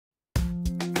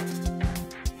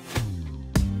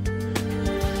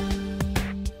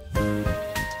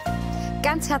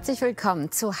Ganz herzlich willkommen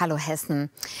zu Hallo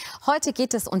Hessen. Heute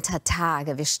geht es unter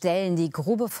Tage. Wir stellen die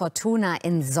Grube Fortuna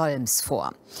in Solms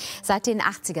vor. Seit den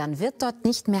 80ern wird dort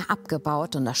nicht mehr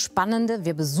abgebaut. Und das Spannende,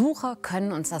 wir Besucher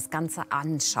können uns das Ganze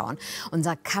anschauen.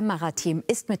 Unser Kamerateam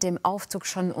ist mit dem Aufzug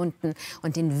schon unten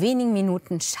und in wenigen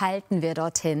Minuten schalten wir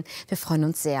dorthin. Wir freuen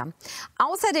uns sehr.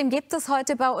 Außerdem gibt es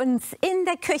heute bei uns in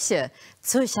der Küche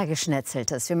Zürcher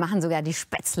Geschnetzeltes. Wir machen sogar die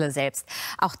Spätzle selbst.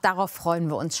 Auch darauf freuen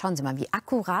wir uns. Schauen Sie mal, wie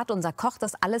akkurat unser Koch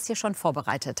das alles hier schon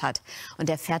vorbereitet hat. Und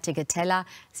der fertige Teller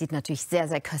sieht natürlich sehr,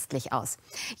 sehr köstlich aus.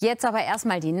 Jetzt aber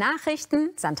erstmal die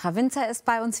Nachrichten. Sandra Winzer ist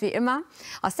bei uns wie immer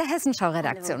aus der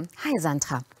Hessenschau-Redaktion. Hi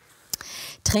Sandra.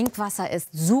 Trinkwasser ist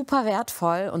super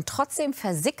wertvoll und trotzdem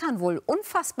versickern wohl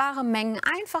unfassbare Mengen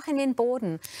einfach in den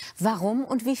Boden. Warum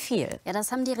und wie viel? Ja,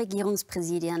 das haben die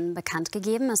Regierungspräsidien bekannt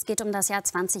gegeben. Es geht um das Jahr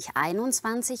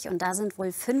 2021 und da sind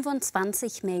wohl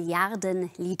 25 Milliarden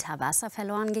Liter Wasser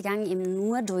verloren gegangen, eben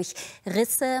nur durch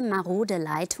Risse, marode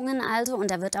Leitungen also.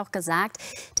 Und da wird auch gesagt,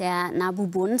 der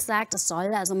NABU-Bund sagt, es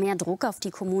soll also mehr Druck auf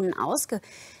die Kommunen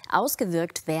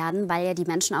ausgewirkt werden, weil ja die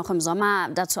Menschen auch im Sommer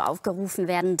dazu aufgerufen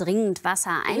werden, dringend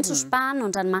Wasser einzusparen.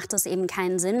 Und dann macht es eben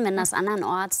keinen Sinn, wenn das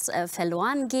andernorts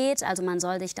verloren geht. Also man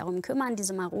soll sich darum kümmern,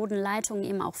 diese maroden Leitungen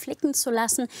eben auch flicken zu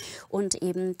lassen und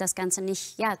eben das Ganze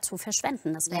nicht zu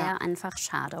verschwenden. Das wäre einfach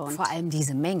schade. Und vor allem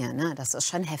diese Menge, ne? Das ist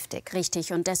schon heftig.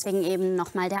 Richtig, und deswegen eben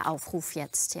nochmal der Aufruf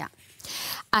jetzt,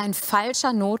 Ein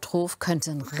falscher Notruf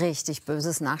könnte ein richtig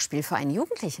böses Nachspiel für einen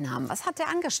Jugendlichen haben. Was hat der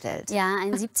angestellt? Ja,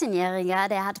 ein 17-Jähriger,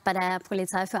 der hat bei der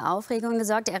Polizei für Aufregung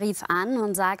gesorgt. Er rief an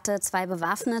und sagte, 2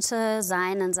 Bewaffnete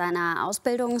seien in seiner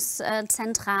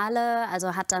Ausbildungszentrale.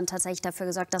 Also hat dann tatsächlich dafür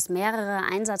gesorgt, dass mehrere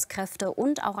Einsatzkräfte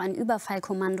und auch ein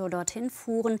Überfallkommando dorthin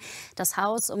fuhren, das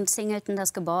Haus umzingelten,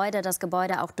 das Gebäude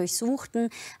auch durchsuchten,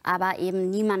 aber eben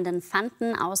niemanden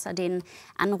fanden, außer den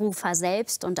Anrufer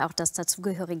selbst und auch das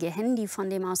dazugehörige Handy,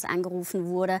 von dem aus angerufen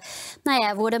wurde. Naja,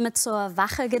 er wurde mit zur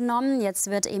Wache genommen.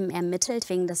 Jetzt wird eben ermittelt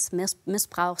wegen des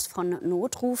Missbrauchs von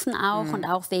Notrufen auch und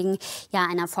auch wegen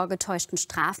einer vorgetäuschten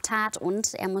Straftat.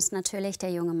 Und er muss natürlich,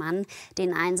 der junge Mann,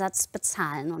 den Einsatz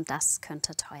bezahlen. Und das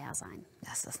könnte teuer sein.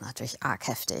 Das ist natürlich arg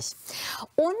heftig.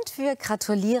 Und wir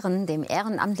gratulieren dem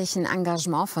ehrenamtlichen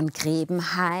Engagement von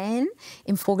Grebenhain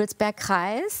im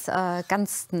Vogelsbergkreis. Eine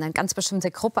ganz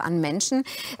bestimmte Gruppe an Menschen.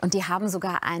 Und die haben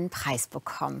sogar einen Preis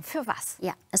bekommen. Für was?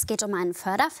 Ja, es geht um einen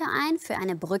Förderverein für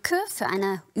eine Brücke, für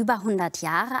eine über 100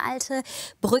 Jahre alte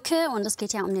Brücke. Und es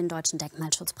geht ja um den Deutschen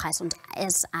Denkmalschutzpreis. Und er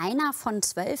ist einer von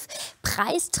 12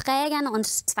 Preisträgern. Und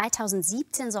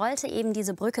 2017 sollte eben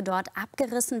diese Brücke dort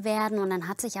abgerissen werden. Und dann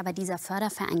hat sich aber dieser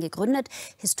Förderverein gegründet.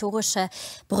 Historische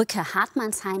Brücke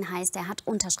Hartmannshain heißt. Er hat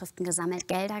Unterschriften gesammelt,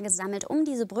 Gelder gesammelt, um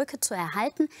diese Brücke zu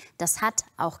erhalten. Das hat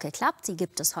auch geklappt. Sie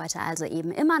gibt es heute also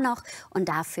eben immer noch. Und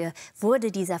dafür wurde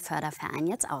dieser Förderverein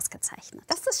jetzt ausgezeichnet.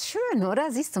 Das ist schön,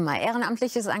 oder? Siehst du mal,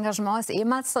 ehrenamtliches Engagement ist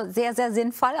ehemals sehr, sehr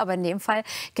sinnvoll. Aber in dem Fall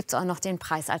gibt es auch noch den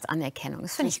Preis als Anerkennung.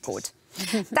 Das finde ich gut.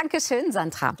 Dankeschön,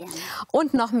 Sandra. Gerne.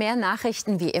 Und noch mehr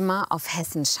Nachrichten wie immer auf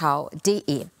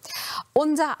hessenschau.de.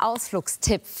 Unser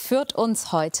Ausflugstipp führt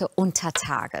uns heute unter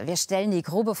Tage. Wir stellen die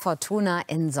Grube Fortuna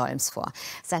in Solms vor.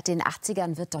 Seit den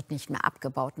 80ern wird dort nicht mehr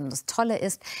abgebaut. Und das Tolle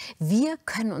ist, wir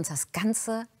können uns das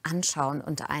Ganze anschauen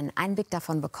und einen Einblick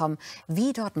davon bekommen,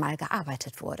 wie dort mal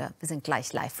gearbeitet wurde. Wir sind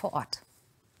gleich live vor Ort.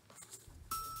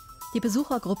 Die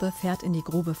Besuchergruppe fährt in die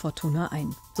Grube Fortuna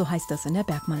ein. So heißt das in der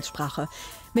Bergmannssprache.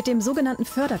 Mit dem sogenannten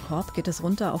Förderkorb geht es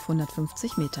runter auf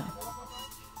 150 Meter.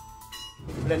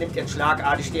 Und er nimmt jetzt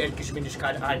schlagartig die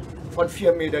Endgeschwindigkeit ein, von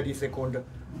 4 Meter die Sekunde.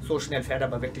 So schnell fährt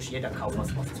aber wirklich jeder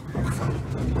Kaufhausaufzug.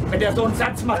 Wenn der so einen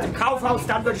Satz macht im Kaufhaus,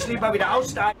 dann würde ich lieber wieder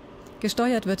aussteigen.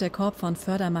 Gesteuert wird der Korb von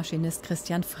Fördermaschinist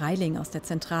Christian Freiling aus der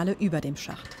Zentrale über dem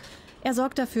Schacht. Er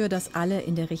sorgt dafür, dass alle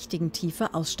in der richtigen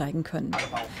Tiefe aussteigen können.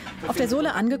 Auf der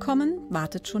Sohle angekommen,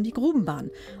 wartet schon die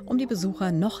Grubenbahn, um die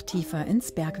Besucher noch tiefer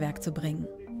ins Bergwerk zu bringen.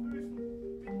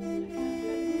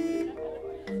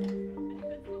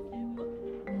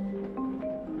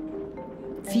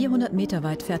 ...400 Meter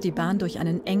weit fährt die Bahn durch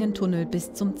einen engen Tunnel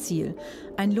bis zum Ziel.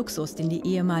 Ein Luxus, den die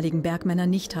ehemaligen Bergmänner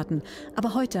nicht hatten,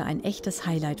 aber heute ein echtes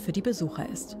Highlight für die Besucher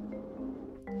ist.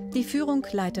 Die Führung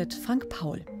leitet Frank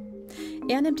Paul.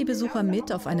 Er nimmt die Besucher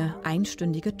mit auf eine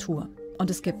einstündige Tour. Und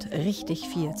es gibt richtig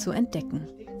viel zu entdecken.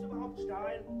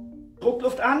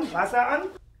 Druckluft an, Wasser an.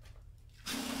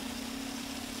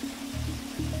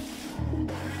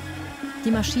 Die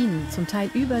Maschinen, zum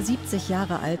Teil über 70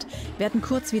 Jahre alt, werden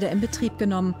kurz wieder in Betrieb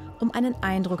genommen, um einen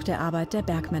Eindruck der Arbeit der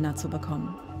Bergmänner zu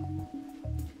bekommen.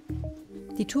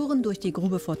 Die Touren durch die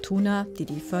Grube Fortuna, die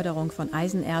die Förderung von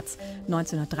Eisenerz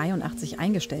 1983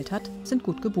 eingestellt hat, sind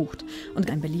gut gebucht und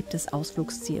ein beliebtes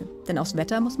Ausflugsziel. Denn aufs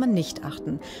Wetter muss man nicht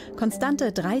achten.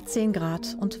 Konstante 13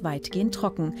 Grad und weitgehend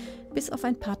trocken, bis auf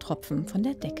ein paar Tropfen von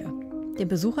der Decke. Den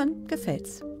Besuchern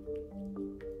gefällt's.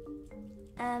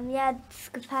 Mir hat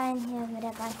es gefallen, hier mit der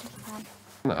Bahn zu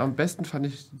fahren. Am besten fand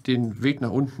ich den Weg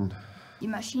nach unten. Die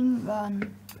Maschinen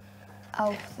waren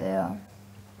auch sehr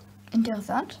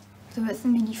interessant, zu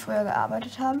wissen, wie die früher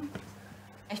gearbeitet haben.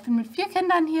 Ich bin mit 4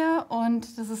 Kindern hier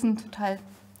und das ist ein total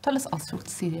tolles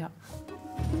Ausflugsziel, ja.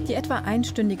 Die etwa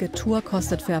einstündige Tour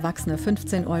kostet für Erwachsene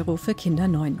 15 €, für Kinder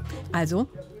 9. Also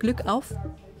Glück auf!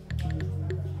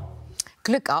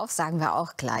 Glück auf, sagen wir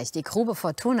auch gleich. Die Grube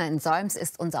Fortuna in Solms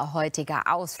ist unser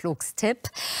heutiger Ausflugstipp.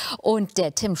 Und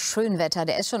der Tim Schönwetter,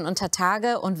 der ist schon unter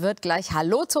Tage und wird gleich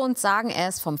Hallo zu uns sagen. Er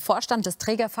ist vom Vorstand des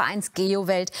Trägervereins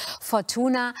Geowelt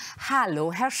Fortuna.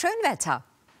 Hallo, Herr Schönwetter.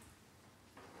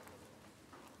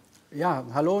 Ja,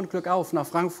 hallo und Glück auf nach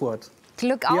Frankfurt.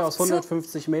 Glück auf. Hier aus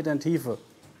 150 Metern Tiefe.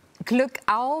 Glück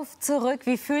auf, zurück.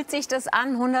 Wie fühlt sich das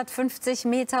an, 150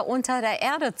 Meter unter der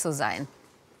Erde zu sein?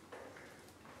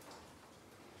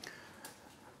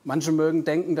 Manche mögen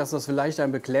denken, dass das vielleicht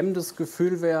ein beklemmendes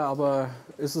Gefühl wäre, aber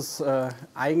ist es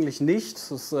eigentlich nicht.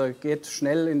 Es geht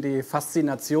schnell in die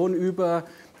Faszination über,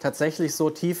 tatsächlich so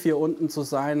tief hier unten zu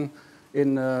sein,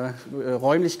 in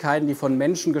Räumlichkeiten, die von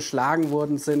Menschen geschlagen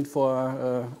worden sind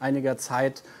vor einiger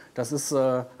Zeit. Das ist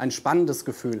ein spannendes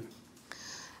Gefühl.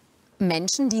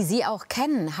 Menschen, die Sie auch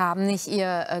kennen, haben nicht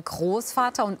Ihr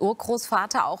Großvater und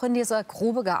Urgroßvater auch in dieser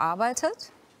Grube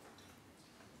gearbeitet?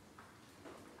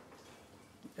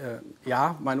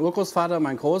 Ja, mein Urgroßvater,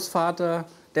 mein Großvater,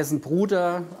 dessen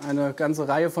Bruder, eine ganze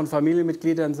Reihe von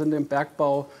Familienmitgliedern sind im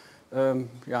Bergbau,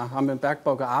 haben im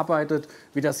Bergbau gearbeitet,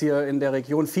 wie das hier in der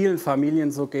Region vielen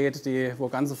Familien so geht, wo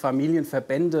ganze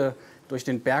Familienverbände durch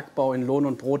den Bergbau in Lohn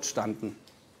und Brot standen.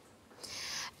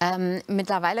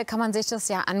 Mittlerweile kann man sich das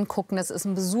ja angucken. Das ist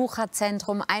ein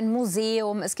Besucherzentrum, ein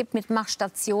Museum, es gibt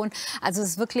Mitmachstationen. Also es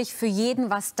ist wirklich für jeden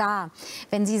was da.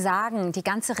 Wenn Sie sagen, die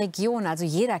ganze Region, also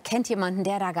jeder kennt jemanden,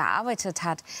 der da gearbeitet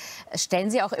hat, stellen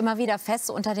Sie auch immer wieder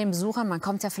fest unter den Besuchern, man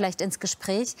kommt ja vielleicht ins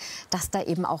Gespräch, dass da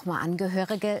eben auch mal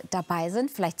Angehörige dabei sind,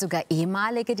 vielleicht sogar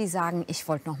ehemalige, die sagen, ich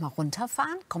wollte noch mal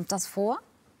runterfahren. Kommt das vor?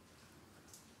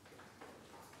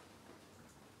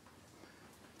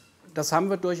 Das haben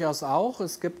wir durchaus auch.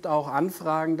 Es gibt auch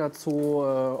Anfragen dazu,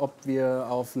 ob wir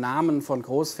auf Namen von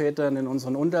Großvätern in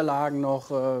unseren Unterlagen noch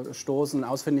stoßen,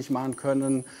 ausfindig machen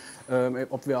können,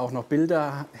 ob wir auch noch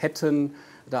Bilder hätten.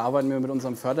 Da arbeiten wir mit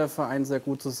unserem Förderverein sehr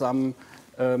gut zusammen.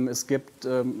 Es gibt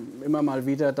immer mal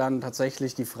wieder dann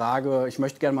tatsächlich die Frage, ich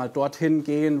möchte gerne mal dorthin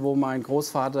gehen, wo mein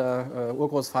Großvater,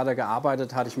 Urgroßvater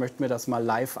gearbeitet hat. Ich möchte mir das mal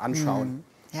live anschauen.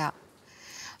 Ja.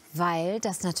 Weil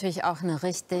das natürlich auch eine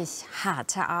richtig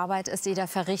harte Arbeit ist, die da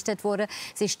verrichtet wurde.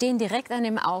 Sie stehen direkt an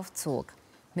dem Aufzug,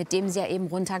 mit dem Sie ja eben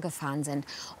runtergefahren sind.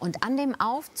 Und an dem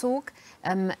Aufzug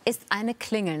ist eine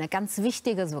Klingel, eine ganz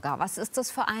wichtige sogar. Was ist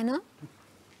das für eine?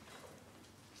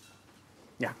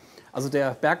 Ja, also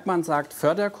der Bergmann sagt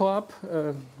Förderkorb.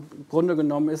 Im Grunde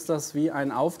genommen ist das wie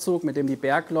ein Aufzug, mit dem die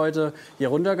Bergleute hier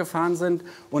runtergefahren sind.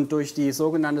 Und durch die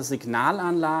sogenannte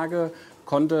Signalanlage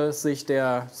konnte sich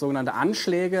der sogenannte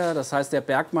Anschläger, das heißt der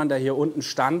Bergmann, der hier unten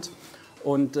stand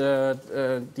und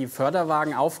die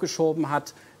Förderwagen aufgeschoben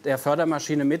hat, der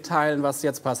Fördermaschine mitteilen, was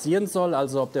jetzt passieren soll,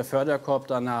 also ob der Förderkorb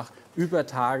danach über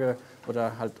Tage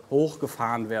oder halt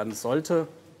hochgefahren werden sollte.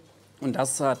 Und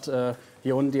das hat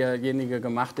hier unten derjenige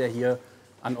gemacht, der hier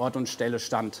an Ort und Stelle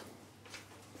stand.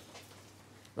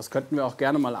 Das könnten wir auch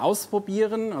gerne mal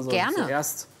ausprobieren. Also gerne.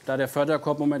 Zuerst, da der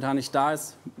Förderkorb momentan nicht da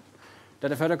ist,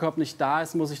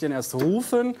 muss ich den erst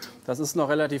rufen. Das ist noch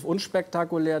relativ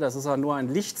unspektakulär. Das ist auch nur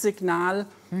ein Lichtsignal.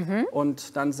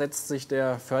 Und dann setzt sich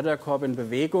der Förderkorb in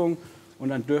Bewegung. Und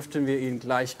dann dürften wir ihn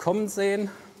gleich kommen sehen.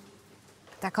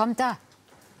 Da kommt er.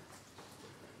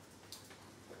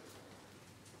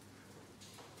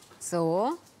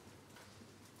 So.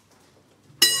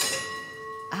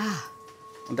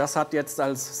 Und das hat jetzt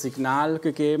als Signal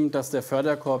gegeben, dass der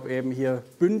Förderkorb eben hier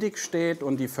bündig steht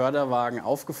und die Förderwagen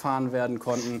aufgefahren werden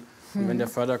konnten. Und wenn der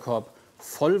Förderkorb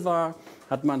voll war,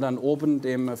 hat man dann oben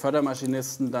dem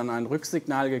Fördermaschinisten dann ein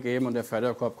Rücksignal gegeben und der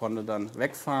Förderkorb konnte dann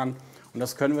wegfahren. Und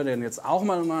das können wir denn jetzt auch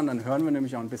mal machen, dann hören wir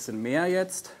nämlich auch ein bisschen mehr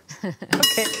jetzt.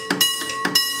 Okay.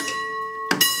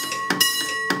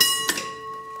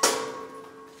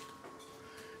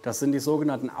 Das sind die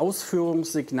sogenannten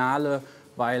Ausführungssignale,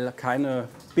 weil keine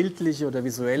bildliche oder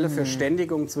visuelle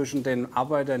Verständigung zwischen den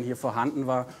Arbeitern hier vorhanden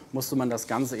war, musste man das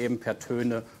Ganze eben per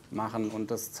Töne machen.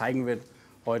 Und das zeigen wir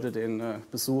heute den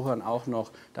Besuchern auch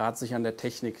noch. Da hat sich an der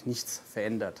Technik nichts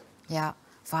verändert. Ja.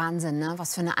 Wahnsinn, ne?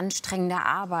 Was für eine anstrengende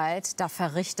Arbeit da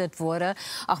verrichtet wurde,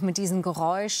 auch mit diesen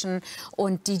Geräuschen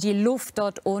und die Luft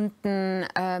dort unten,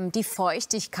 die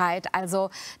Feuchtigkeit.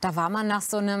 Also da war man nach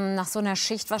so einer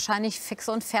Schicht wahrscheinlich fix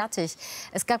und fertig.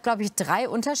 Es gab, glaube ich, 3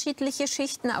 unterschiedliche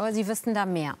Schichten, aber Sie wissen da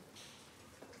mehr.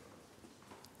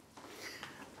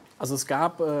 Also es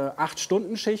gab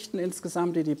 8-Stunden-Schichten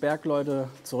insgesamt, die Bergleute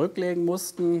zurücklegen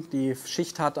mussten. Die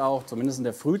Schicht hat auch, zumindest in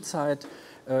der Frühzeit,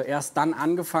 erst dann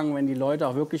angefangen, wenn die Leute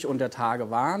auch wirklich unter Tage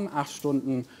waren, 8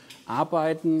 Stunden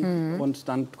arbeiten und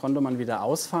dann konnte man wieder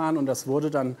ausfahren. Und das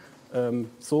wurde dann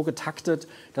so getaktet,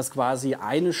 dass quasi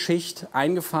eine Schicht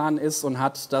eingefahren ist und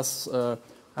hat das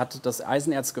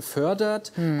Eisenerz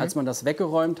gefördert. Als man das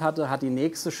weggeräumt hatte, hat die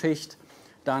nächste Schicht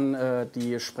dann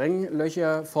die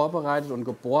Sprenglöcher vorbereitet und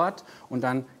gebohrt und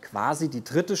dann quasi die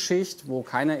dritte Schicht, wo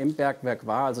keiner im Bergwerk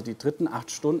war, also die dritten 8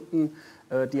 Stunden,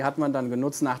 die hat man dann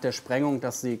genutzt nach der Sprengung,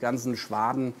 dass die ganzen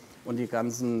Schwaden und die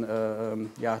ganzen,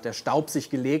 der Staub sich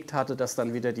gelegt hatte, dass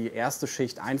dann wieder die erste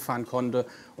Schicht einfahren konnte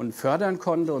und fördern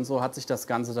konnte. Und so hat sich das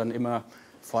Ganze dann immer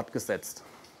fortgesetzt.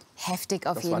 Heftig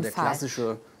auf jeden Fall. Das war der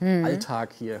klassische Alltag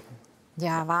hier.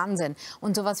 Ja, Wahnsinn.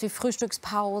 Und sowas wie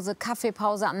Frühstückspause,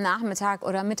 Kaffeepause am Nachmittag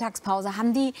oder Mittagspause,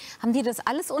 haben die das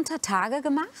alles unter Tage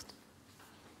gemacht?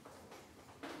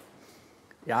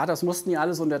 Ja, das mussten die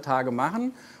alles unter Tage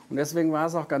machen. Und deswegen war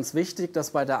es auch ganz wichtig,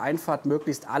 dass bei der Einfahrt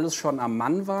möglichst alles schon am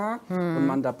Mann war und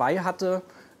man dabei hatte,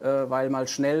 weil mal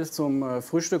schnell zum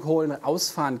Frühstück holen,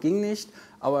 ausfahren ging nicht.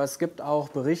 Aber es gibt auch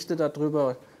Berichte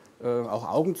darüber, auch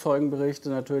Augenzeugenberichte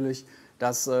natürlich,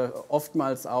 dass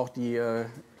oftmals auch die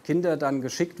Kinder dann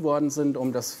geschickt worden sind,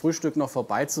 um das Frühstück noch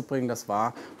vorbeizubringen. Das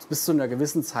war bis zu einer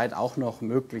gewissen Zeit auch noch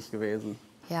möglich gewesen.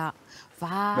 Ja,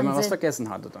 Wahnsinn. Wenn man was vergessen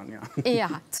hatte dann, ja. Ja,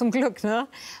 zum Glück, ne?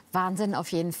 Wahnsinn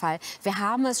auf jeden Fall. Wir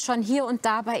haben es schon hier und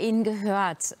da bei Ihnen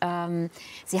gehört.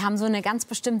 Sie haben so eine ganz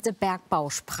bestimmte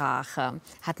Bergbausprache,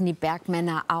 hatten die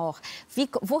Bergmänner auch.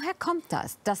 Woher kommt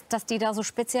das, dass die da so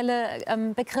spezielle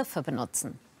Begriffe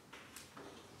benutzen?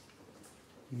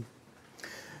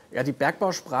 Ja, die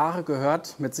Bergbausprache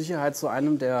gehört mit Sicherheit zu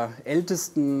einem der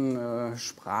ältesten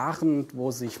Sprachen,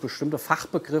 wo sich bestimmte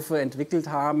Fachbegriffe entwickelt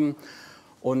haben.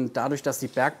 Und dadurch, dass die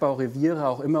Bergbaureviere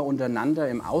auch immer untereinander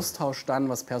im Austausch standen,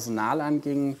 was Personal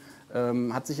anging,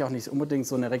 hat sich auch nicht unbedingt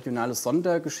so eine regionale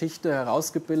Sondergeschichte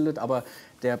herausgebildet. Aber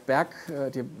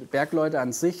die Bergleute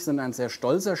an sich sind ein sehr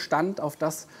stolzer Stand auf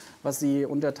das, was sie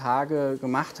unter Tage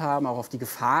gemacht haben, auch auf die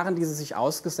Gefahren, die sie sich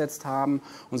ausgesetzt haben.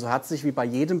 Und so hat sich wie bei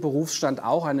jedem Berufsstand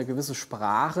auch eine gewisse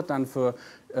Sprache dann für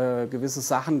gewisse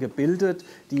Sachen gebildet,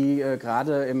 die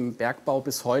gerade im Bergbau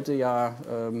bis heute ja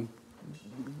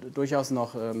durchaus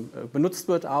noch benutzt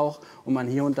wird auch und man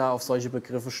hier und da auf solche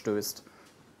Begriffe stößt.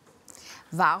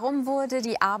 Warum wurde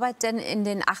die Arbeit denn in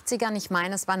den 80ern, ich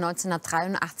meine, es war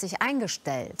 1983,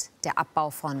 eingestellt? Der Abbau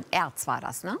von Erz war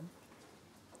das, ne?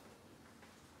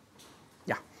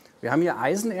 Ja, wir haben hier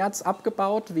Eisenerz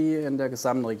abgebaut, wie in der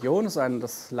gesamten Region.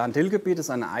 Das Land-Hill-Gebiet ist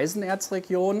eine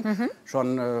Eisenerzregion,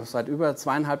 schon seit über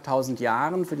 2500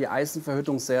 Jahren für die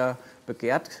Eisenverhüttung sehr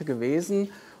begehrt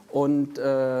gewesen. Und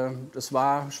es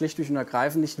war schlichtweg und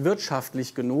ergreifend nicht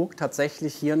wirtschaftlich genug,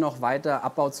 tatsächlich hier noch weiter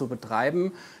Abbau zu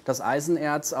betreiben. Das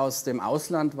Eisenerz aus dem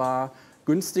Ausland war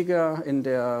günstiger in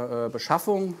der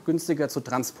Beschaffung, günstiger zu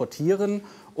transportieren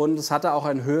und es hatte auch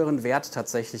einen höheren Wert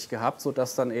tatsächlich gehabt,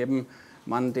 sodass dann eben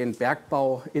man den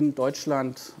Bergbau in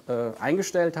Deutschland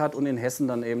eingestellt hat und in Hessen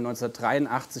dann eben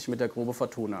 1983 mit der Grube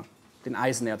Fortuna, den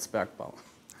Eisenerzbergbau.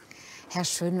 Herr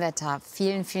Schönwetter,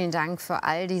 vielen, vielen Dank für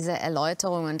all diese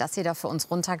Erläuterungen, dass Sie da für uns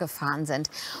runtergefahren sind.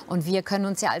 Und wir können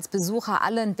uns ja als Besucher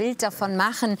alle ein Bild davon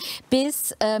machen.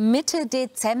 Bis Mitte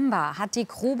Dezember hat die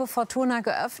Grube Fortuna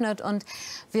geöffnet und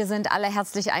wir sind alle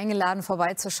herzlich eingeladen,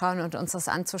 vorbeizuschauen und uns das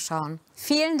anzuschauen.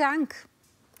 Vielen Dank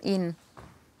Ihnen.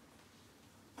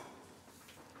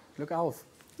 Glück auf.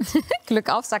 Glück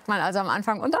auf, sagt man also am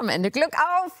Anfang und am Ende. Glück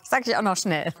auf, sag ich auch noch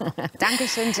schnell.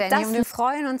 Dankeschön, Jenny. Und wir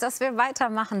freuen uns, dass wir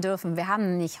weitermachen dürfen. Wir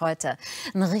haben nämlich heute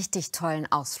einen richtig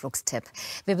tollen Ausflugstipp.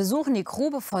 Wir besuchen die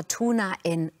Grube Fortuna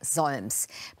in Solms.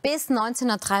 Bis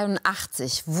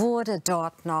 1983 wurde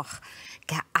dort noch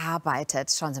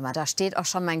gearbeitet. Schauen Sie mal, da steht auch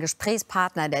schon mein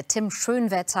Gesprächspartner, der Tim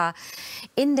Schönwetter,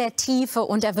 in der Tiefe.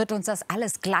 Und er wird uns das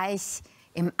alles gleich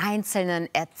im Einzelnen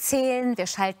erzählen. Wir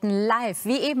schalten live,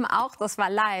 wie eben auch, das war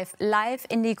live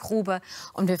in die Grube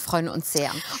und wir freuen uns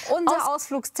sehr. Unser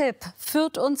Ausflugstipp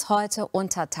führt uns heute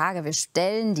unter Tage. Wir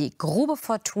stellen die Grube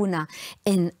Fortuna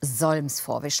in Solms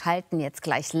vor. Wir schalten jetzt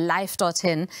gleich live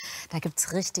dorthin. Da gibt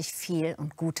es richtig viel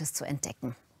und Gutes zu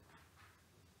entdecken.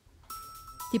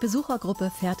 Die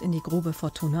Besuchergruppe fährt in die Grube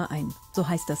Fortuna ein. So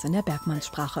heißt das in der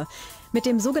Bergmannssprache. Mit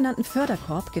dem sogenannten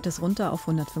Förderkorb geht es runter auf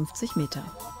 150 Meter.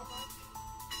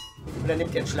 Und dann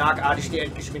nimmt jetzt schlagartig die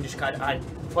Endgeschwindigkeit ein.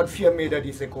 Von 4 Meter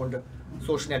die Sekunde.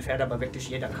 So schnell fährt aber wirklich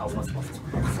jeder Kaufhausaufzug.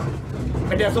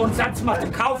 Wenn der so einen Satz macht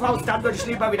im Kaufhaus, dann würde ich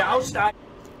lieber wieder aussteigen.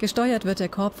 Gesteuert wird der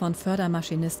Korb von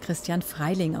Fördermaschinist Christian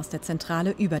Freiling aus der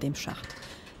Zentrale über dem Schacht.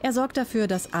 Er sorgt dafür,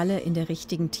 dass alle in der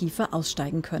richtigen Tiefe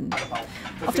aussteigen können.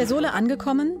 Auf der Sohle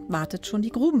angekommen, wartet schon die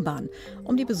Grubenbahn,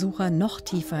 um die Besucher noch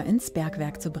tiefer ins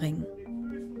Bergwerk zu bringen.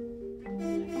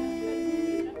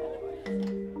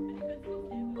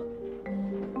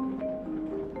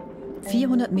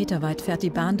 ...400 Meter weit fährt die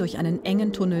Bahn durch einen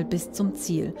engen Tunnel bis zum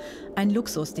Ziel. Ein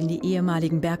Luxus, den die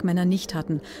ehemaligen Bergmänner nicht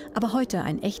hatten, aber heute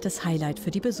ein echtes Highlight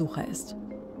für die Besucher ist.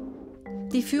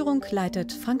 Die Führung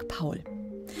leitet Frank Paul.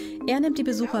 Er nimmt die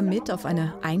Besucher mit auf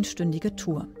eine einstündige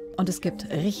Tour. Und es gibt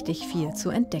richtig viel zu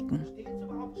entdecken.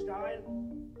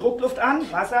 Druckluft an,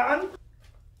 Wasser an.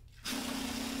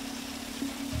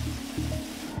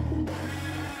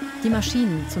 Die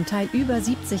Maschinen, zum Teil über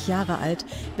 70 Jahre alt,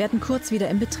 werden kurz wieder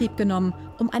in Betrieb genommen,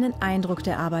 um einen Eindruck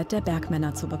der Arbeit der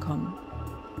Bergmänner zu bekommen.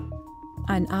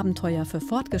 Ein Abenteuer für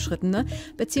Fortgeschrittene,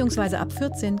 beziehungsweise ab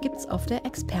 14 gibt's auf der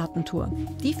Expertentour.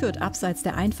 Die führt abseits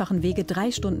der einfachen Wege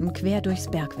 3 Stunden quer durchs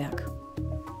Bergwerk.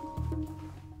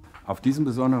 Auf diesem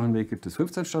besonderen Weg gibt es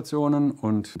 15 Stationen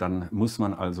und dann muss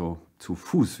man also zu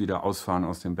Fuß wieder ausfahren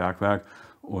aus dem Bergwerk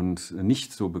und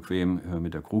nicht so bequem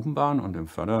mit der Grubenbahn und dem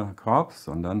Förderkorb,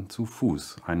 sondern zu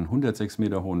Fuß. Einen 106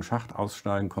 Meter hohen Schacht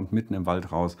aussteigen, kommt mitten im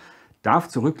Wald raus, darf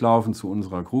zurücklaufen zu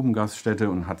unserer Grubengaststätte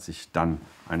und hat sich dann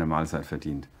eine Mahlzeit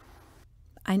verdient.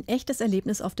 Ein echtes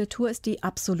Erlebnis auf der Tour ist die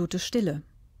absolute Stille.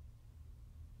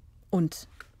 Und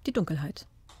die Dunkelheit.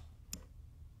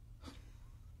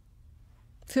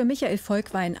 Für Michael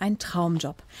Volkwein ein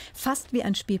Traumjob. Fast wie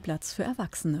ein Spielplatz für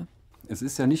Erwachsene. Es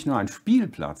ist ja nicht nur ein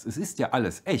Spielplatz, es ist ja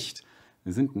alles echt.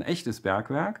 Wir sind ein echtes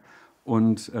Bergwerk.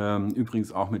 Und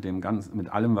übrigens auch mit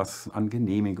allem, was an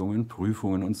Genehmigungen,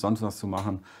 Prüfungen und sonst was zu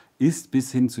machen ist,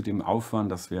 bis hin zu dem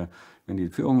Aufwand, dass wir, wenn die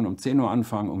Führungen um 10 Uhr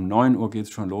anfangen, um 9 Uhr geht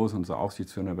es schon los. Unser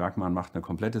aufsichtsführender Bergmann macht eine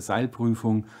komplette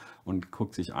Seilprüfung und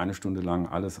guckt sich 1 Stunde lang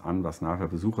alles an, was nachher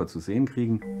Besucher zu sehen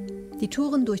kriegen. Die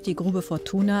Touren durch die Grube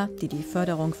Fortuna, die die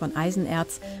Förderung von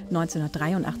Eisenerz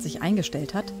 1983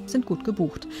 eingestellt hat, sind gut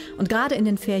gebucht. Und gerade in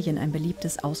den Ferien ein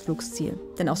beliebtes Ausflugsziel.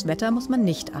 Denn aufs Wetter muss man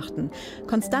nicht achten.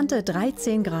 Konstante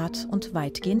 13 Grad und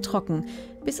weitgehend trocken,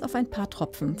 bis auf ein paar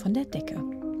Tropfen von der Decke.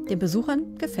 Den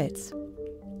Besuchern gefällt's.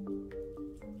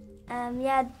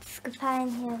 Mir hat es gefallen,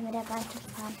 hier mit der Bahn zu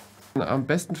fahren. Am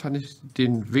besten fand ich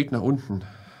den Weg nach unten.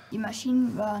 Die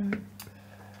Maschinen waren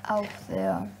auch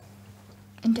sehr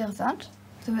interessant,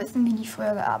 zu wissen, wie die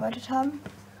früher gearbeitet haben.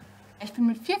 Ich bin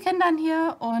mit 4 Kindern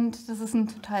hier und das ist ein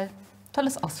total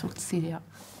tolles Ausflugsziel, ja.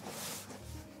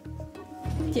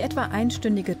 Die etwa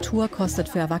einstündige Tour kostet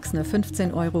für Erwachsene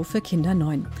 15 €, für Kinder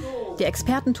 9. Die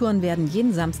Expertentouren werden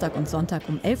jeden Samstag und Sonntag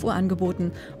um 11 Uhr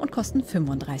angeboten und kosten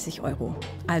 35 €.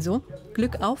 Also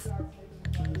Glück auf!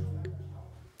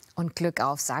 Und Glück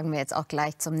auf, sagen wir jetzt auch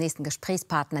gleich zum nächsten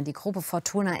Gesprächspartner, die Grube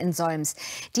Fortuna in Solms.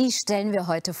 Die stellen wir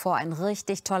heute vor, ein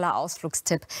richtig toller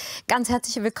Ausflugstipp. Ganz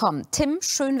herzlich willkommen, Tim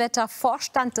Schönwetter,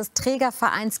 Vorstand des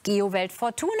Trägervereins Geowelt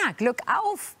Fortuna. Glück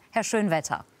auf, Herr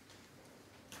Schönwetter.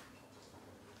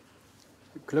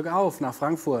 Glück auf nach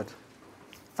Frankfurt.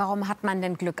 Warum hat man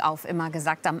denn Glück auf immer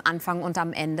gesagt, am Anfang und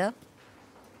am Ende?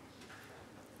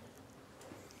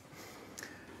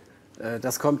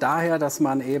 Das kommt daher, dass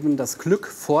man eben das Glück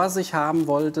vor sich haben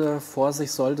wollte. Vor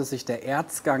sich sollte sich der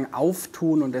Erzgang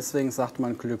auftun und deswegen sagt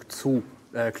man Glück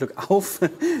auf.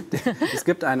 Es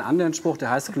gibt einen anderen Spruch, der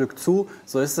heißt Glück zu.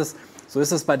 So ist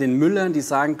es bei den Müllern, die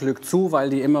sagen Glück zu, weil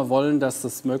die immer wollen, dass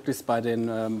das möglichst bei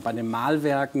den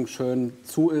Mahlwerken schön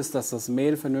zu ist, dass das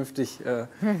Mehl vernünftig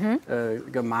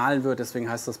gemahlen wird. Deswegen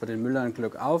heißt das bei den Müllern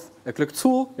Glück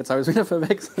zu. Jetzt habe ich es wieder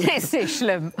verwechselt. Ist nicht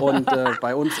schlimm. Und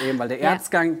bei uns eben, weil der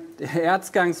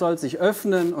Erzgang soll sich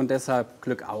öffnen und deshalb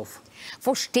Glück auf.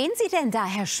 Wo stehen Sie denn da,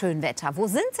 Herr Schönwetter? Wo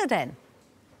sind Sie denn?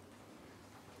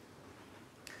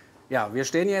 Ja, wir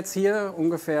stehen jetzt hier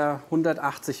ungefähr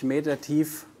 180 Meter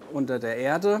tief unter der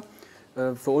Erde.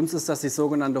 Für uns ist das die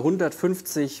sogenannte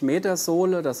 150 Meter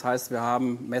Sohle. Das heißt, wir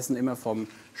messen immer vom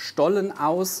Stollen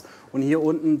aus. Und hier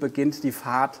unten beginnt die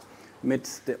Fahrt mit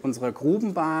unserer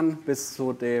Grubenbahn bis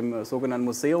zu dem sogenannten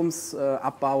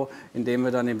Museumsabbau, in dem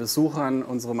wir dann den Besuchern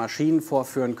unsere Maschinen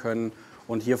vorführen können.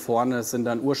 Und hier vorne sind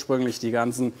dann ursprünglich die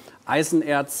ganzen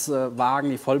Eisenerzwagen,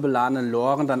 die vollbeladenen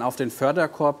Loren, dann auf den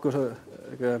Förderkorb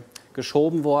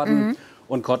geschoben worden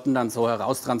und konnten dann so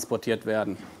heraustransportiert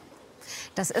werden.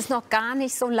 Das ist noch gar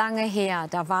nicht so lange her.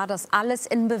 Da war das alles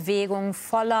in Bewegung,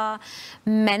 voller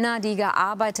Männer, die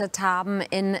gearbeitet haben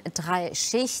in 3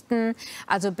 Schichten,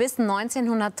 also bis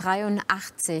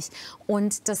 1983.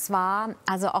 Und das war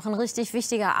also auch ein richtig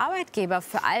wichtiger Arbeitgeber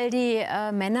für all die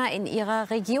Männer in ihrer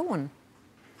Region.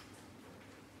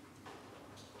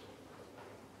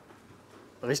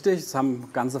 Richtig, es haben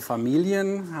ganze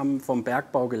Familien haben vom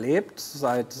Bergbau gelebt.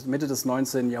 Seit Mitte des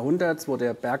 19. Jahrhunderts, wo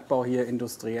der Bergbau hier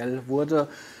industriell wurde,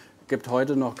 gibt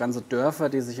heute noch ganze Dörfer,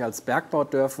 die sich als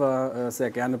Bergbaudörfer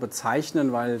sehr gerne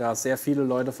bezeichnen, weil da sehr viele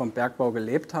Leute vom Bergbau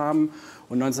gelebt haben.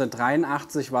 Und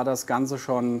 1983 war das Ganze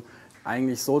schon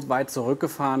eigentlich so weit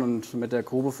zurückgefahren und mit der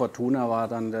Grube Fortuna war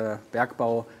dann der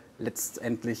Bergbau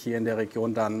letztendlich hier in der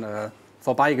Region dann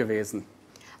vorbei gewesen.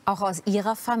 Auch aus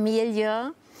Ihrer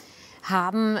Familie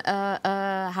haben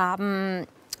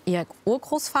Ihr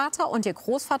Urgroßvater und Ihr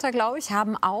Großvater, glaube ich,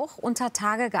 haben auch unter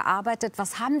Tage gearbeitet.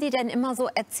 Was haben die denn immer so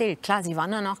erzählt? Klar, Sie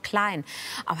waren ja noch klein,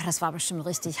 aber das war bestimmt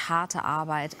richtig harte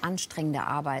Arbeit, anstrengende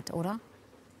Arbeit, oder?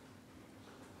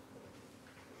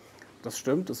 Das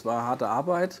stimmt, es war harte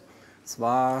Arbeit. Es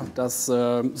war das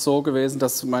so gewesen,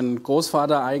 dass mein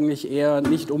Großvater eigentlich eher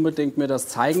nicht unbedingt mir das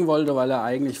zeigen wollte, weil er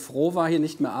eigentlich froh war, hier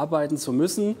nicht mehr arbeiten zu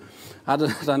müssen.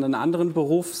 Hatte dann einen anderen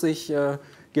Beruf sich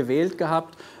gewählt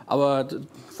gehabt. Aber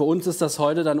für uns ist das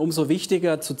heute dann umso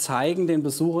wichtiger zu zeigen den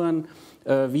Besuchern,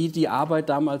 wie die Arbeit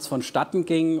damals vonstatten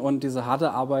ging und diese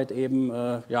harte Arbeit eben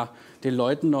ja, den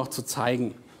Leuten noch zu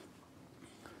zeigen.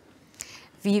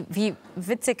 Wie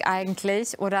witzig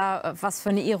eigentlich oder was für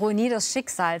eine Ironie des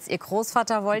Schicksals. Ihr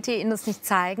Großvater wollte Ihnen das nicht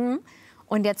zeigen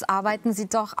und jetzt arbeiten Sie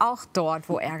doch auch dort,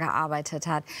 wo er gearbeitet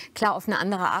hat. Klar, auf eine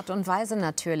andere Art und Weise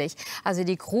natürlich. Also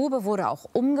die Grube wurde auch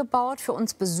umgebaut für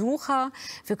uns Besucher.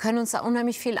 Wir können uns da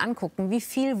unheimlich viel angucken. Wie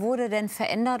viel wurde denn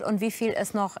verändert und wie viel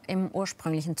ist noch im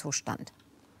ursprünglichen Zustand?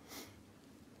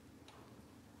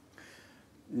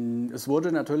 Es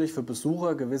wurde natürlich für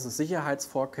Besucher gewisse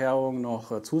Sicherheitsvorkehrungen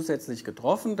noch zusätzlich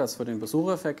getroffen, dass für den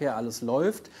Besucherverkehr alles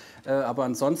läuft. Aber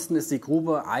ansonsten ist die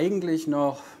Grube eigentlich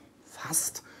noch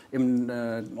fast im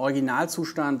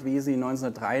Originalzustand, wie sie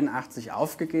 1983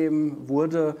 aufgegeben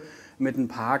wurde, mit ein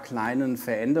paar kleinen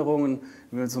Veränderungen.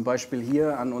 Wie man zum Beispiel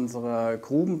hier an unserer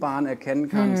Grubenbahn erkennen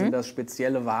kann, sind das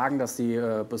spezielle Wagen, dass die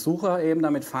Besucher eben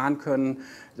damit fahren können.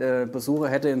 Der Besucher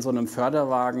hätte in so einem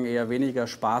Förderwagen eher weniger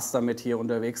Spaß damit, hier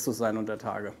unterwegs zu sein unter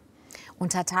Tage.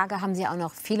 Unter Tage haben Sie auch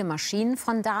noch viele Maschinen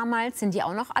von damals. Sind die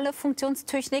auch noch alle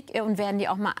funktionstüchtig und werden die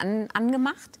auch mal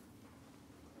angemacht?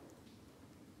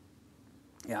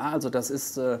 Ja, also das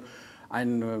ist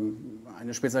eine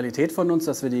Spezialität von uns,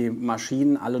 dass wir die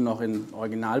Maschinen alle noch in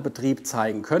Originalbetrieb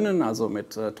zeigen können, also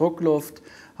mit Druckluft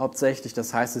hauptsächlich.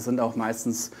 Das heißt, sie sind auch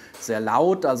meistens sehr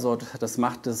laut. Also das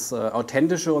macht das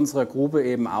Authentische unserer Grube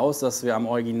eben aus, dass wir am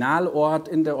Originalort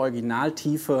in der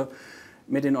Originaltiefe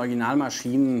mit den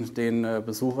Originalmaschinen den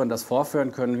Besuchern das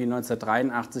vorführen können, wie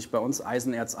 1983 bei uns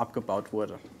Eisenerz abgebaut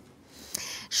wurde.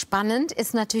 Spannend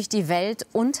ist natürlich die Welt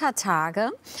unter Tage,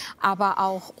 aber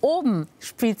auch oben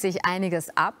spielt sich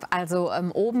einiges ab. Also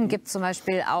oben gibt es zum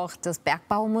Beispiel auch das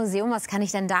Bergbaumuseum. Was kann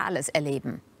ich denn da alles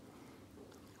erleben?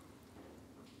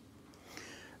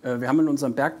 Wir haben in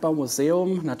unserem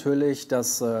Bergbaumuseum natürlich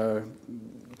das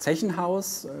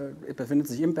Zechenhaus, befindet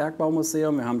sich im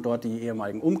Bergbaumuseum. Wir haben dort die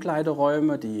ehemaligen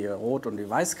Umkleideräume, die Rot- und die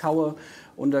Weißkaue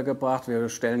untergebracht. Wir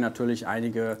stellen natürlich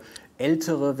einige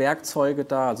ältere Werkzeuge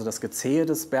dar, also das Gezehe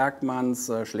des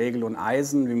Bergmanns, Schlägel und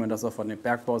Eisen, wie man das auch von dem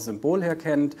Bergbausymbol her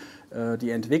kennt, die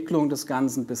Entwicklung des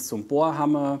Ganzen bis zum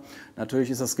Bohrhammer.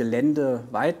 Natürlich ist das Gelände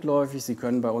weitläufig. Sie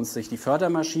können bei uns sich die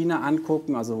Fördermaschine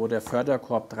angucken, also wo der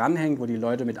Förderkorb dranhängt, wo die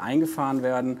Leute mit eingefahren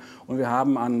werden. Und wir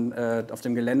haben auf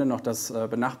dem Gelände noch das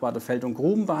benachbarte Feld- und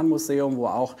Grubenbahnmuseum, wo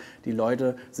auch die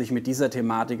Leute sich mit dieser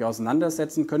Thematik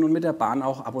auseinandersetzen können und mit der Bahn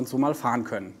auch ab und zu mal fahren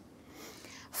können.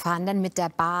 Fahren denn mit der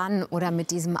Bahn oder mit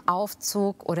diesem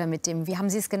Aufzug oder mit dem, wie haben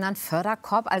Sie es genannt,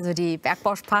 Förderkorb? Also die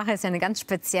Bergbausprache ist ja eine ganz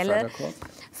spezielle.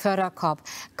 Förderkorb.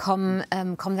 Kommen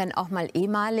dann auch mal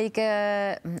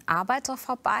ehemalige Arbeiter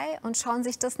vorbei und schauen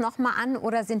sich das noch mal an?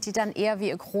 Oder sind die dann eher wie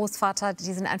Ihr Großvater,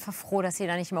 die sind einfach froh, dass sie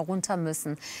da nicht mehr runter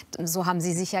müssen? So haben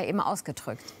Sie sich ja eben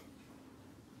ausgedrückt.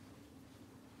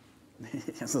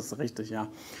 Das ist richtig, ja.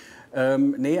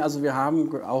 Nee, also wir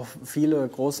haben auch viele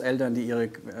Großeltern, die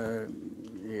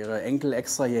ihre Enkel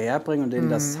extra hierher bringen und denen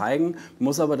das zeigen. Ich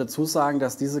muss aber dazu sagen,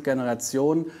 dass diese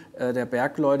Generation der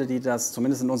Bergleute, die das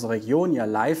zumindest in unserer Region ja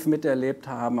live miterlebt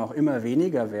haben, auch immer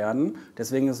weniger werden.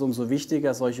 Deswegen ist es umso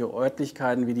wichtiger, solche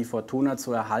Örtlichkeiten wie die Fortuna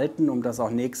zu erhalten, um das auch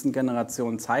nächsten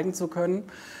Generationen zeigen zu können.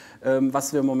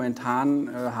 Was wir momentan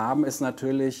haben, ist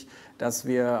natürlich, dass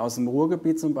wir aus dem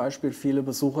Ruhrgebiet zum Beispiel viele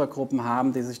Besuchergruppen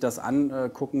haben, die sich das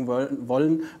angucken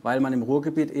wollen, weil man im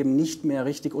Ruhrgebiet eben nicht mehr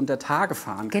richtig unter Tage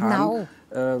fahren kann. Genau.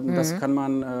 Das kann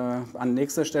man an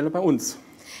nächster Stelle bei uns.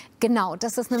 Genau,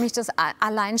 das ist nämlich das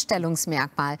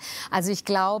Alleinstellungsmerkmal. Also ich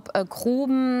glaube,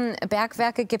 Gruben,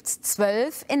 Bergwerke gibt es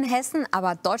 12 in Hessen,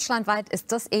 aber deutschlandweit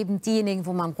ist das eben diejenigen,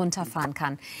 wo man runterfahren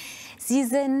kann. Sie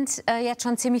sind jetzt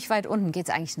schon ziemlich weit unten. Geht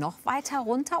es eigentlich noch weiter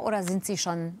runter oder sind Sie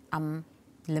schon am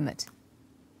Limit?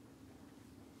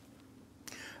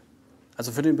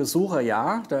 Also für den Besucher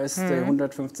ja, da ist der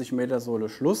 150 Meter Sohle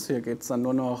Schluss. Hier geht es dann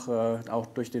nur noch auch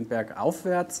durch den Berg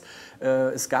aufwärts.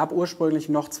 Es gab ursprünglich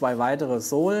noch 2 weitere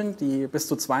Sohlen, die bis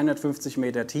zu 250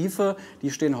 Meter Tiefe. Die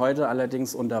stehen heute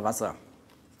allerdings unter Wasser.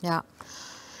 Ja.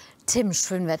 Tim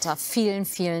Schönwetter, vielen,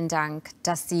 vielen Dank,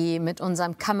 dass Sie mit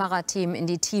unserem Kamerateam in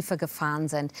die Tiefe gefahren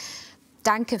sind.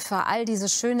 Danke für all diese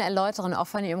schönen Erläuterungen, auch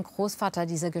von Ihrem Großvater,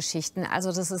 diese Geschichten.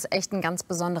 Also das ist echt ein ganz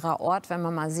besonderer Ort, wenn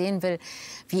man mal sehen will,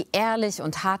 wie ehrlich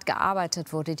und hart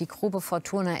gearbeitet wurde. Die Grube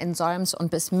Fortuna in Solms,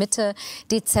 und bis Mitte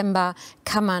Dezember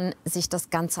kann man sich das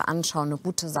Ganze anschauen. Eine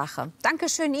gute Sache.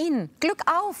 Dankeschön Ihnen. Glück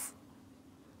auf!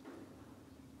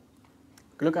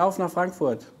 Glück auf nach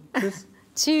Frankfurt. Tschüss.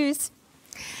 Tschüss.